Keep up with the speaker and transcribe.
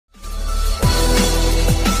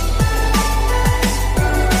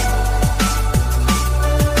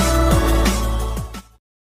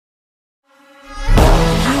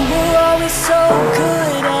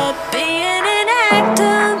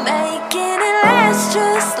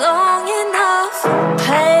last long enough.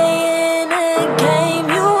 Playing a game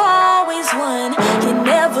you always won. You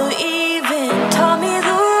never even taught me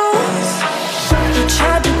the rules. You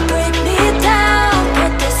tried to break me down,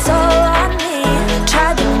 but that's all on me.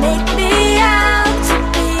 Tried to make me out to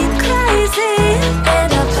be crazy, and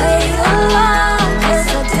I played along 'cause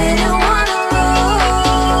I didn't wanna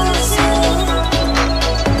lose you.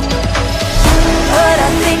 But I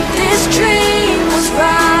think this dream was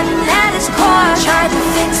rotten at its core. Tried to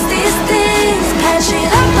fix the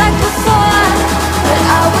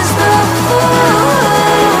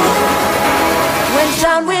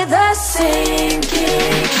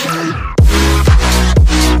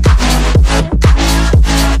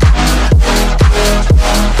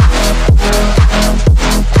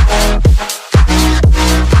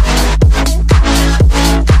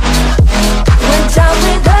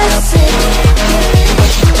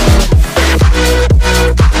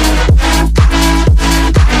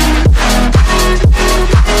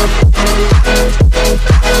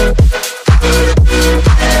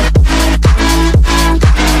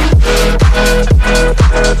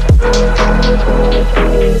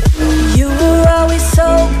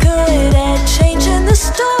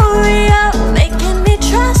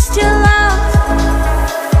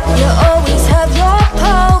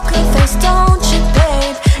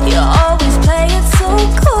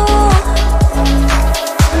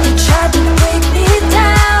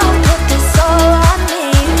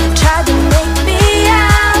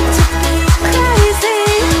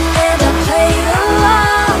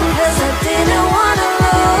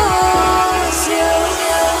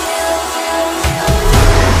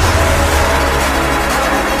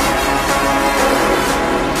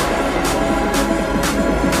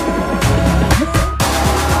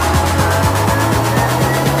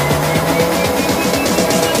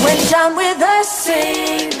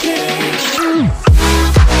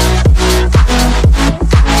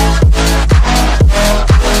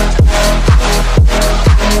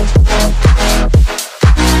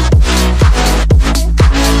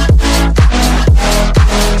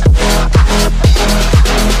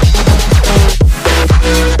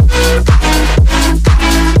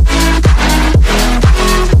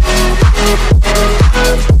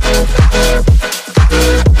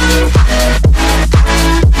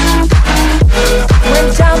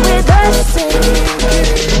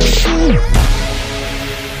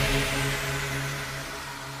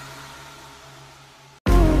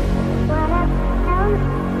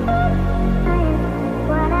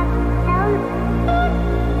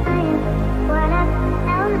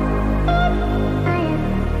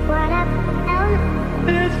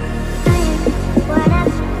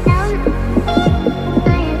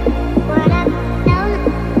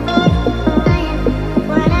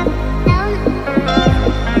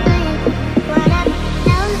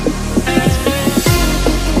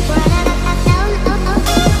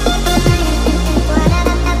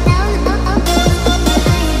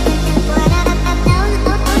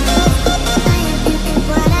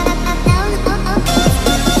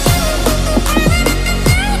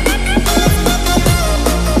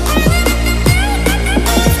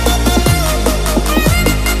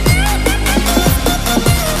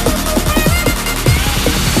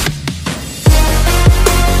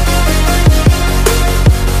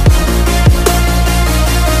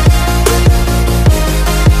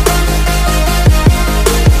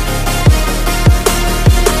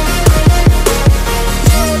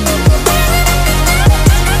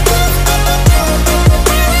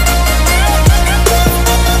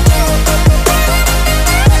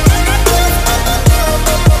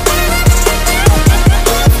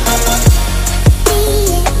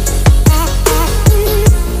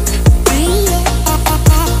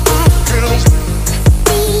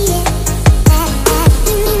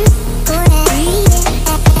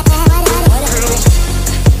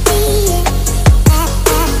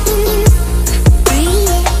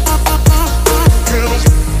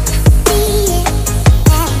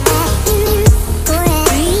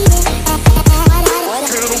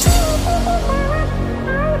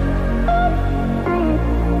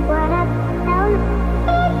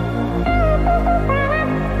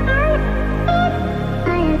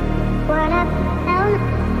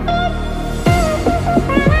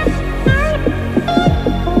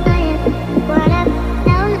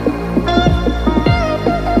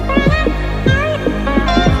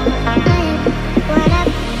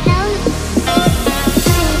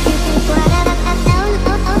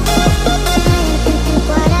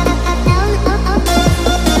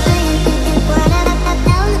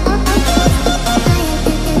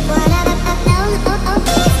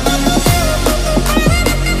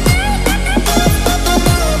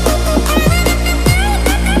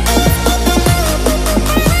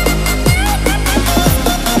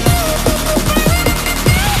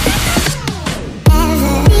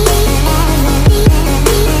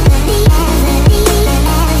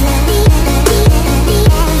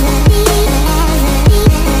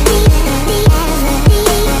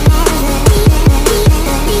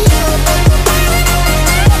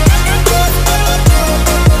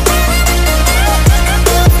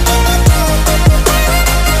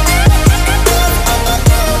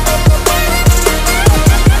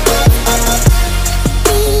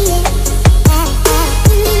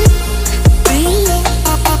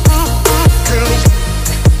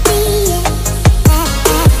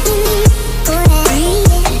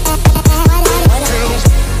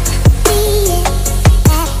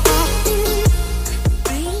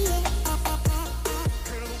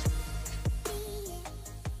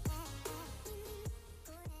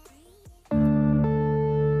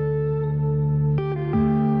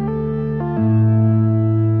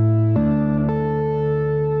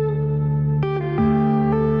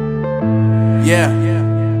Yeah.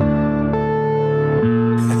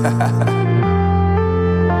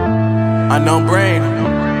 Unknown Brain,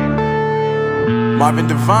 Marvin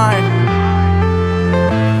Divine.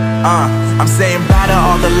 I'm saying bye to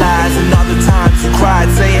all the lies and all the times you cried,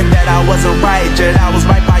 saying that I wasn't right, yet I was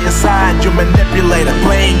right by your side. You manipulator,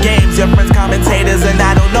 playing games, your friends commentators, and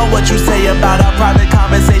I don't know what you say about our private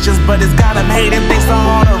conversations, but it's got them hating. Thanks to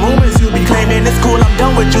all the rumors you be claiming. It's cool, I'm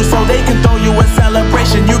done with you, so they can throw you a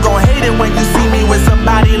celebration. You gon' hate it when you see me with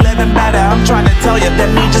somebody living better. I'm trying to tell you that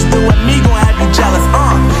me just doing me gon' have you jealous.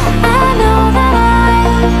 I know that I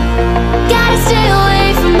gotta stay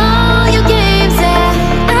away from all your games, yeah.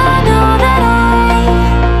 I know that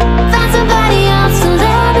I found somebody else to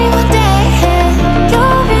love me one day, yeah.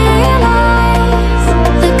 You'll realize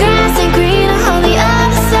the grass ain't greener on the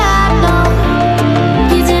other side, no.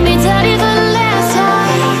 You did me dirty for the last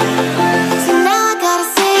time, so now I gotta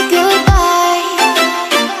say goodbye.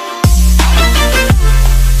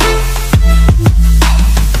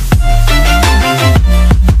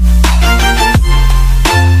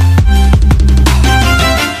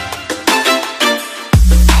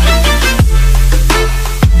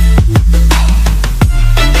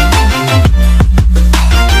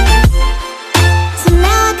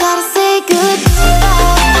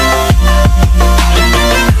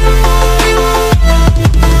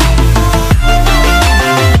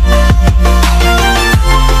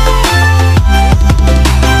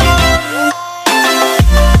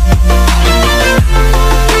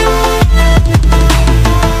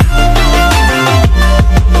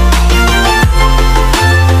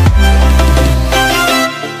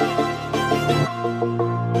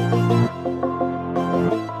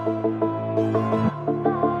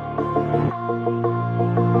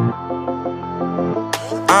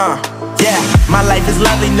 Yeah, my life is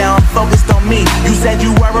lovely now, I'm focused on me. You said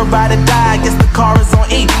you were about to die, I guess the car is on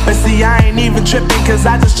E. But see, I ain't even tripping, cause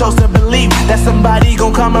I just chose to believe that somebody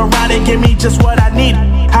gon' come around and give me just what I need.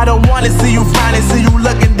 I don't wanna see you finding, see you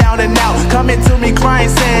looking down and out, coming to me crying,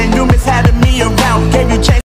 saying you miss having me around. Gave you chase